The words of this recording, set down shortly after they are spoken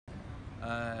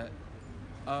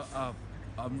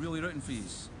I'm really rooting for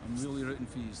yous. I'm really rooting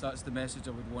for yous. That's the message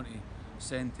I would want to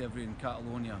send to everyone in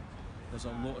Catalonia. There's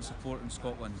a lot of support in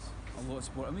Scotland, a lot of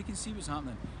support, and we can see what's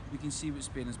happening. We can see what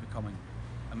Spain is becoming,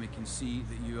 and we can see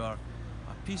that you are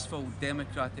a peaceful,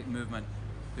 democratic movement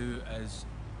who is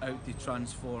out to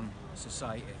transform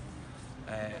society.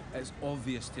 It's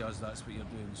obvious to us that's what you're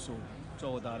doing. So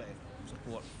solidarity,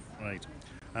 support. Right.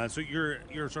 So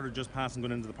you're sort of just passing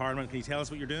going into the Parliament. Can you tell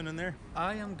us what you're doing in there?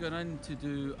 I am going in to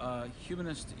do a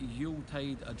humanist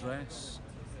Yuletide address.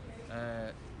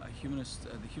 The Humanist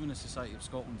Society of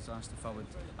Scotland has asked if I would.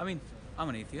 I mean, I'm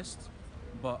an atheist,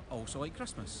 but also like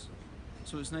Christmas.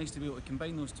 So it's nice to be able to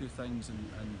combine those two things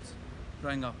and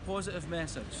bring a positive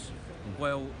message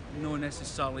while not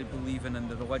necessarily believing in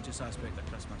the religious aspect of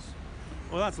Christmas.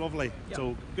 Well, that's lovely. Yeah.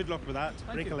 So good luck with that.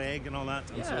 Thank Break you. a leg and all that.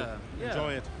 And so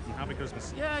enjoy it and happy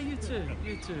Christmas. Yeah, you too,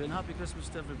 and happy Christmas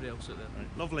to everybody else out there.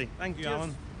 Right. Lovely. Thank you, Cheers. Alan.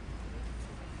 Is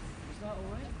that all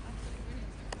right?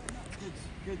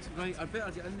 Good. Right, I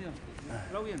better get in there.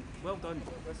 Brilliant. Well done.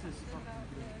 This is fucking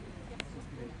great. This is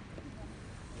great.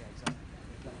 Yeah, exactly.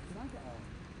 Can I get one of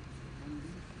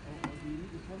these? Or do you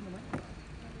need to turn them in?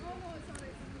 Oh, no, it's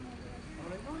alright. All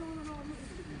right. No, I'm not going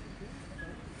to do this.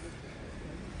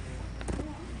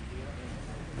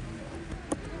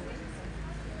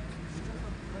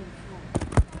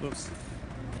 Oops.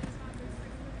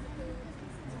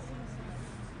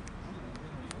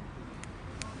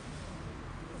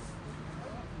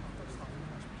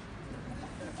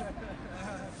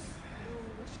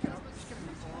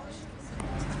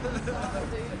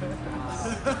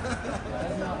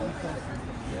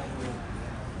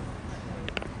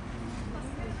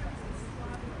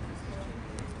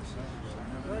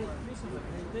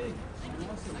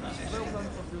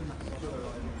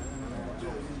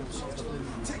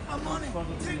 Take my money!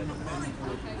 Take my money!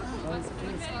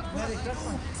 Merry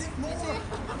Christmas. Take more!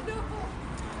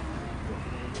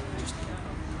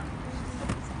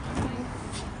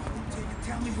 Take it.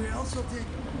 Tell me who else will take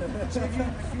it. So if you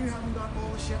haven't got all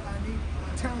the shit I need,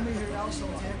 tell me who else will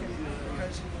take it.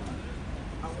 Because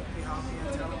I won't be happy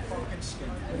until I'm fucking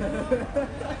spent.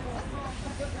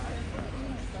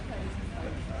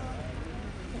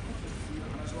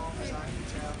 As long as I can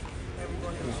tell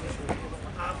everybody else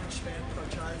average spend per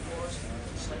child was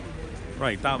slightly more.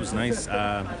 Right, that was nice.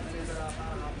 I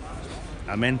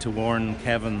meant to warn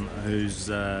Kevin, who's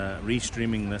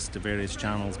restreaming this to various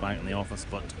channels back in the office,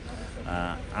 but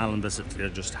Alan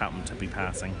Bissett just happened to be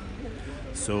passing,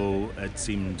 so it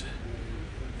seemed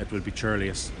it would be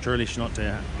churlish not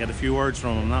to get a few words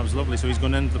from him. That was lovely. So he's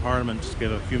going into the Parliament to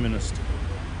give a humanist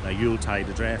Yuletide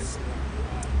address.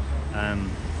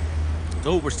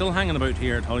 So we're still hanging about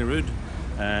here at Holyrood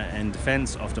in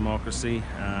defence of democracy,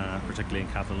 particularly in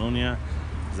Catalonia.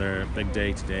 It's their big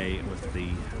day today with the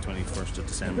 21st of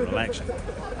December election.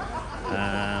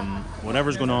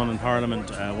 Whatever's going on in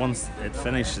Parliament, once it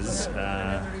finishes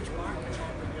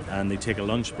and they take a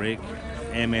lunch break,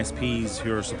 MSPs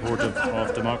who are supportive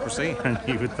of democracy, and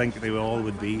you would think they all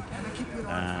would be,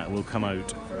 will come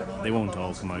out. They won't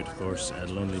all come out, of course.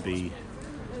 It'll only be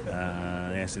the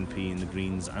SNP and the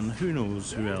Greens, and who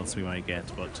knows who else we might get,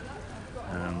 but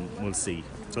we'll see.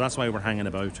 So that's why we're hanging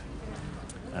about.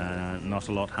 Not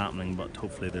a lot happening, but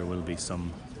hopefully there will be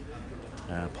some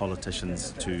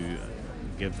politicians to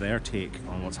give their take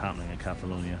on what's happening in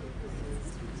Catalonia.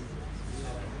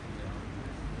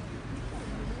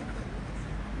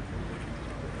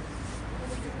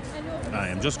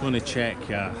 I'm just going to check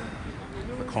the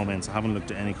comments. I haven't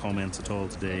looked at any comments at all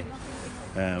today.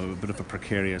 A bit of a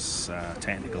precarious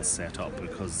technical setup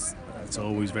because it's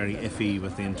always very iffy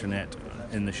with the internet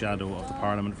in the shadow of the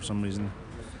Parliament for some reason,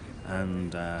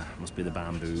 and must be the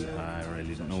bamboo. I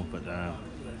really don't know, but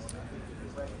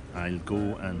I'll go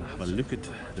and have a look at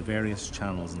the various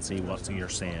channels and see what you're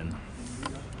saying.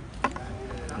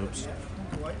 Oops.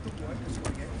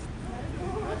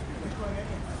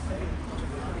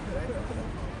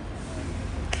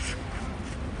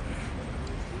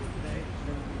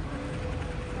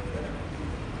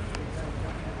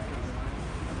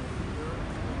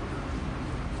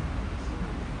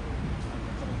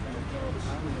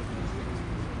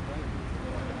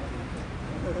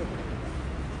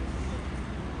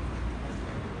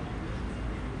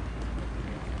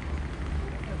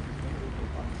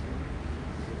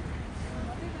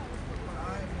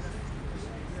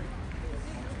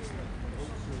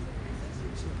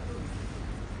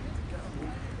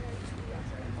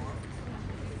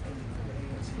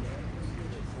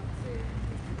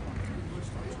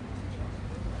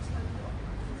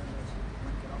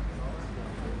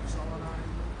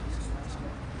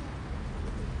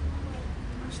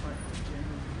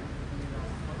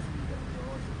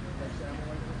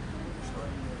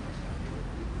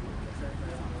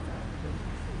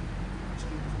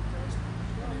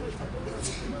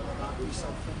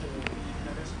 something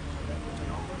that isn't going to live with the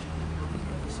numbers.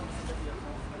 It's something that you're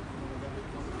confident you're going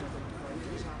to get the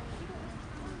Fridays happening.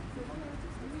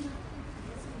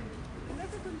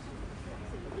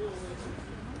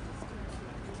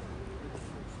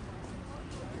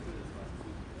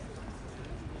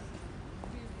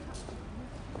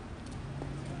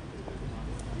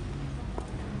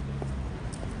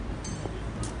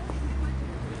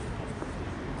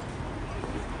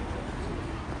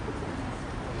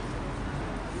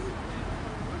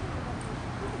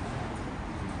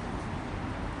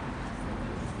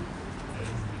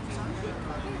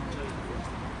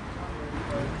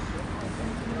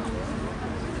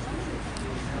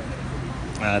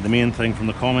 The main thing from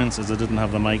the comments is I didn't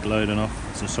have the mic loud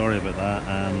enough, so sorry about that.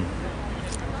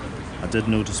 I did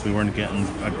notice we weren't getting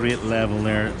a great level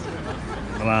there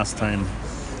the last time.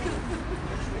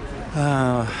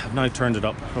 I've now turned it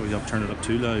up. Probably I've turned it up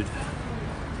too loud.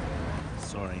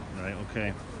 Sorry. Right,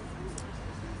 okay.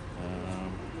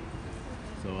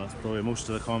 So that's probably most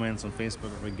of the comments on Facebook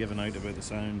have been given out about the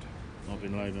sound not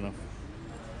being loud enough.